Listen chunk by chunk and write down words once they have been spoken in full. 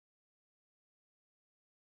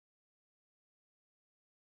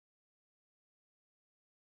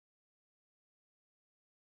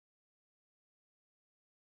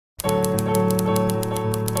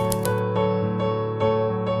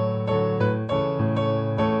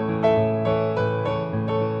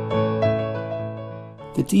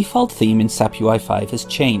The default theme in SAP UI5 has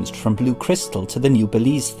changed from Blue Crystal to the new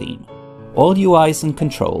Belize theme. All UIs and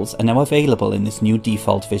controls are now available in this new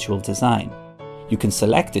default visual design. You can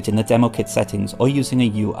select it in the demo kit settings or using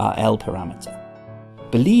a URL parameter.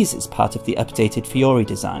 Belize is part of the updated Fiori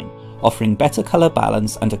design, offering better colour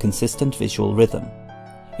balance and a consistent visual rhythm.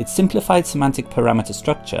 Its simplified semantic parameter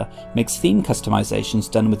structure makes theme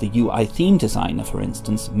customizations done with the UI theme designer, for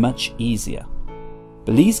instance, much easier.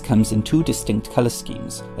 Belize comes in two distinct colour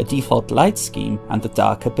schemes, a default light scheme and the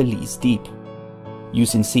darker Belize Deep.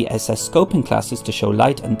 Using CSS scoping classes to show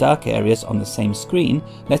light and dark areas on the same screen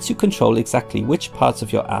lets you control exactly which parts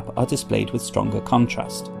of your app are displayed with stronger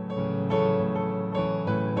contrast.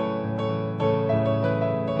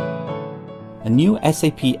 A new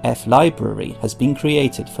SAP F library has been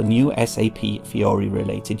created for new SAP Fiori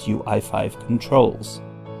related UI5 controls.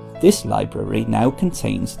 This library now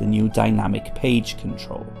contains the new dynamic page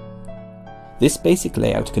control. This basic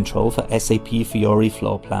layout control for SAP Fiori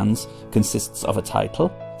floor plans consists of a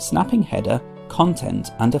title, snapping header,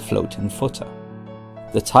 content and a floating footer.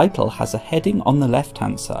 The title has a heading on the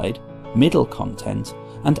left-hand side, middle content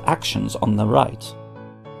and actions on the right.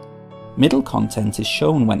 Middle content is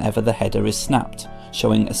shown whenever the header is snapped,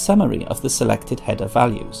 showing a summary of the selected header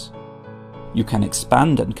values. You can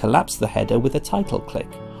expand and collapse the header with a title click,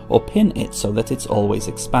 or pin it so that it's always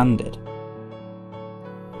expanded.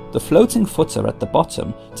 The floating footer at the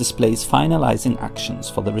bottom displays finalizing actions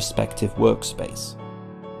for the respective workspace.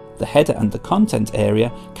 The header and the content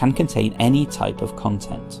area can contain any type of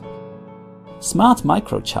content. Smart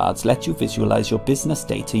microcharts let you visualize your business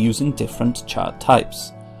data using different chart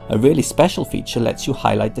types. A really special feature lets you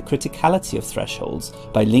highlight the criticality of thresholds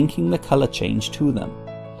by linking the color change to them.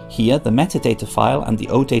 Here, the metadata file and the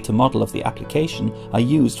OData model of the application are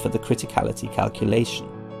used for the criticality calculation.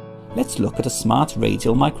 Let's look at a smart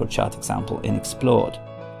radial microchart example in Explored.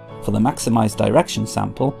 For the maximized direction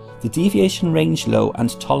sample, the deviation range low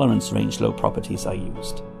and tolerance range low properties are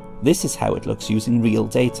used. This is how it looks using real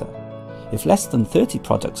data. If less than 30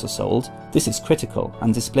 products are sold, this is critical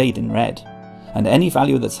and displayed in red. And any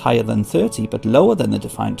value that's higher than 30 but lower than the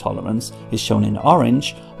defined tolerance is shown in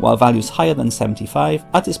orange, while values higher than 75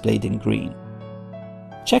 are displayed in green.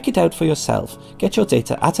 Check it out for yourself. Get your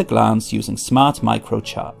data at a glance using smart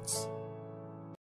microcharts.